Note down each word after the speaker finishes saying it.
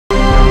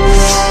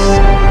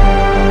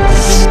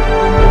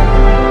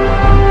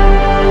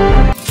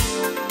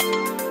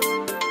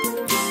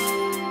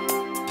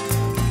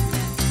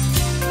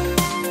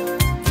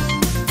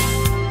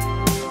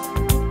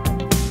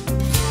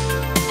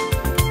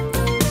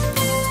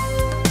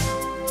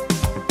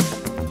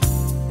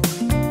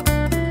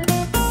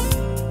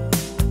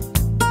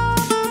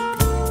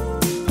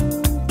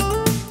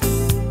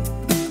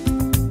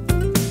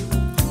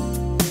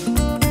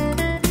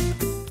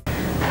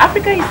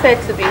Africa is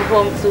said to be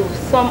home to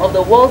some of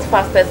the world's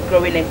fastest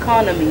growing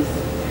economies.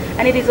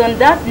 And it is on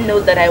that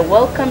note that I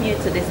welcome you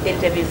to this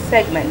interview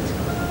segment,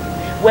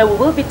 where we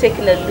will be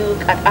taking a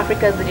look at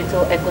Africa's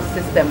digital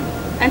ecosystem.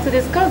 And to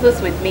discuss this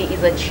with me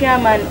is a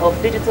chairman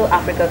of Digital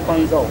Africa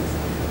Consults,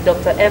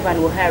 Dr. Evans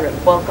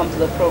Woherem. Welcome to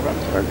the program.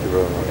 Thank you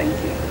very much.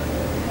 Thank you.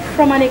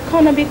 From an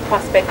economic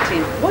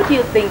perspective, what do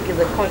you think is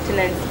the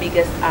continent's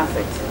biggest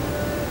asset?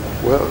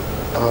 Well,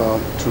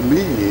 to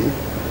me,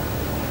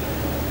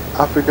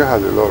 Africa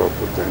has a lot of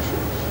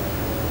potentials,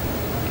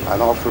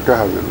 and Africa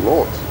has a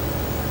lot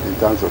in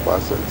terms of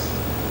assets.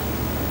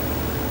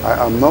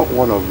 I am not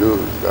one of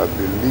those that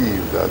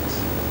believe that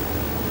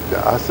the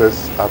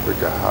assets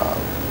Africa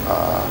have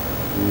are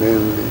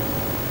mainly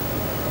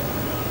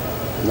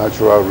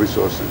natural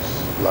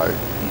resources like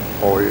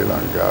oil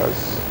and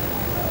gas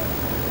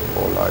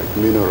or like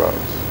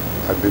minerals.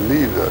 I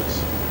believe that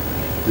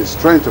the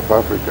strength of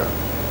Africa,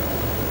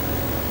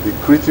 the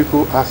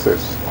critical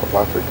assets of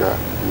Africa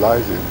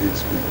lies in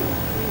its people.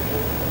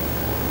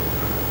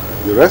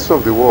 The rest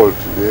of the world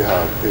today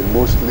have a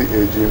mostly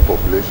aging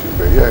population,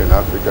 but here in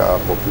Africa our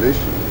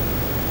population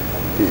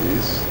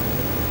is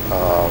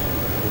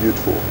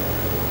youthful.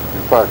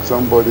 In fact,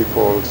 somebody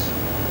calls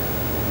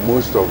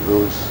most of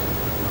those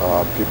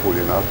people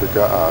in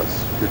Africa as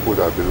people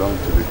that belong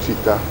to the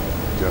cheetah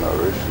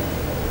generation.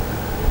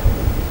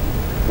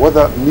 What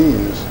that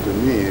means to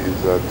me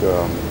is that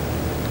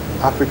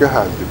Africa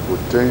has the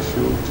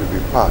potential to be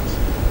part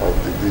of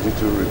the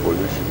digital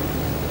revolution,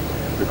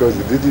 because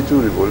the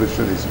digital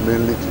revolution is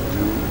mainly to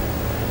do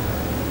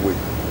with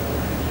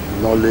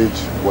knowledge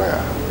ware,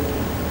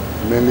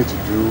 mainly to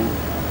do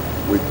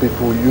with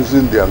people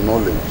using their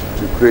knowledge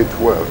to create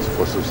wealth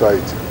for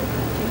society.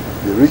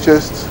 The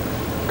richest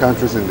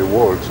countries in the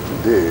world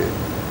today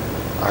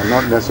are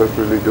not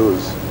necessarily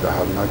those that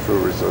have natural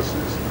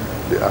resources.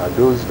 They are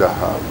those that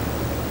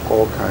have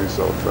all kinds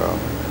of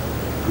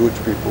good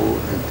people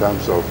in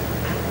terms of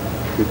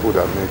people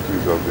that make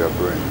use of their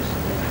brains.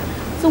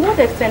 To what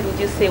extent would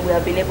you say we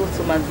have been able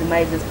to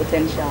maximize these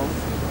potentials?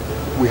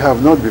 We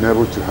have not been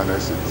able to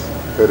harness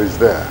it. It is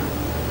there.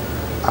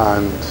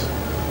 And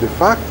the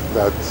fact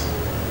that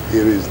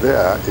it is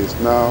there is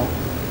now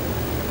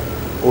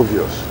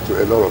obvious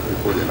to a lot of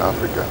people in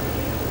Africa.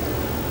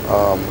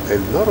 A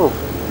lot of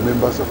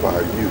members of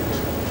our youth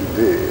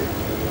today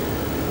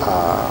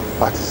are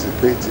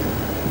participating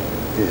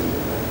in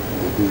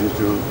the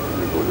digital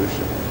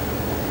revolution.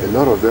 A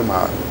lot of them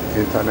are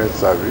internet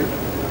savvy.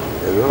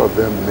 A lot of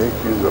them make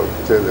use of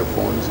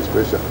telephones,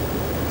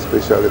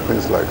 especially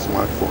things like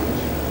smartphones.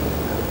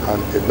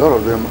 And a lot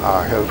of them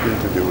are helping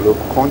to develop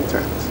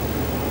content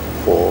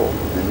for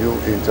the new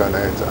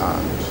internet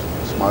and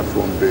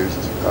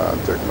smartphone-based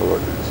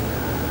technologies.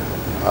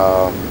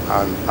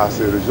 And as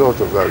a result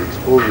of that, it's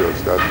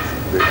obvious that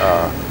they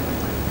are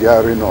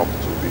gearing up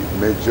to be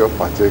major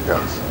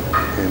partakers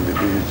in the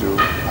digital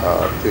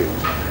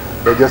age.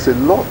 But there's a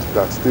lot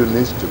that still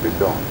needs to be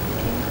done.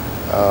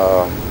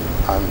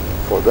 And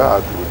for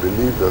that, we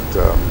believe that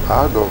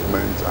our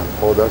government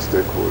and other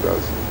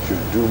stakeholders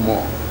should do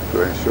more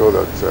to ensure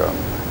that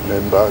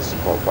members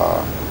of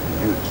our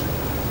youth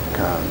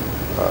can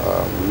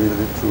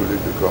really truly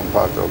become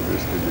part of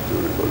this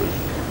digital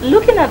revolution.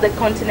 Looking at the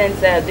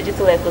continent's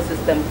digital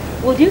ecosystem,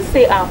 would you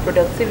say our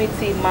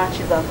productivity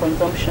matches our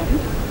consumption?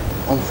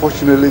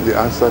 Unfortunately, the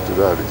answer to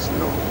that is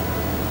no.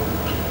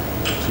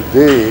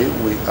 Today,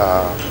 we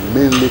are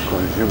mainly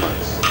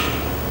consumers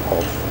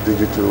of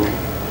digital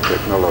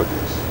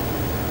technologies.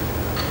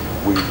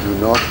 We do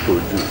not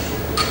produce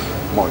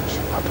much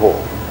at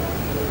all.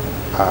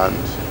 And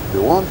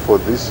the one for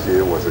this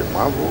year was a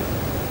marvel.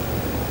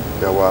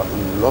 There were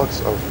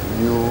lots of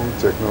new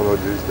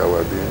technologies that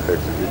were being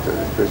exhibited,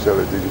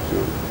 especially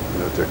digital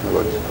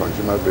technology,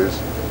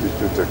 consumer-based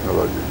digital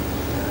technology.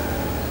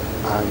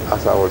 And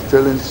as I was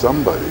telling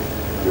somebody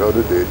the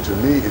other day, to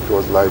me it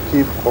was like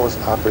if us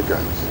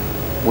Africans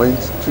went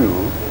to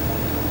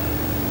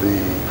the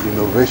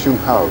innovation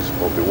house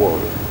of the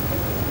world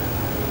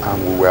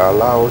and we were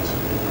allowed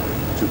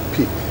to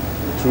peek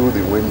through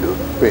the window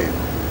pane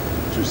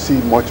to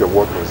see much of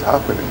what was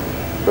happening,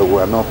 but we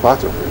are not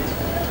part of it.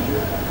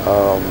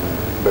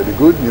 But the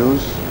good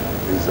news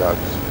is that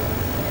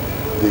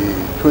the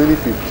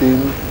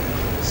 2015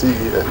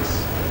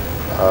 CES,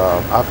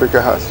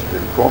 Africa has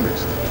been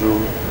promised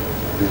through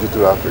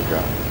Digital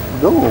Africa.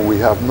 No, we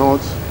have not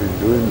been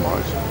doing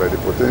much, but the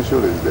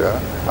potential is there.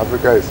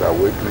 Africa is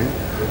awakening,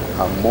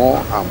 and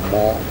more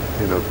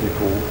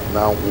people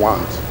now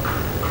want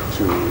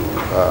to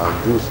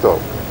do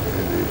stuff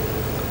in the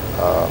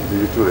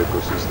digital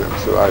ecosystem.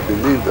 So I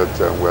believe that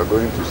we're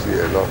going to see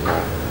a lot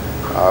more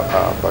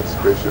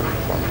participation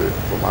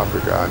from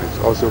Africa, and it's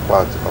also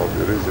part of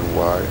the reason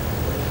why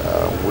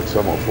which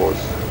some of us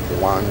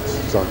want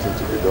something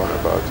to be done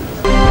about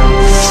it.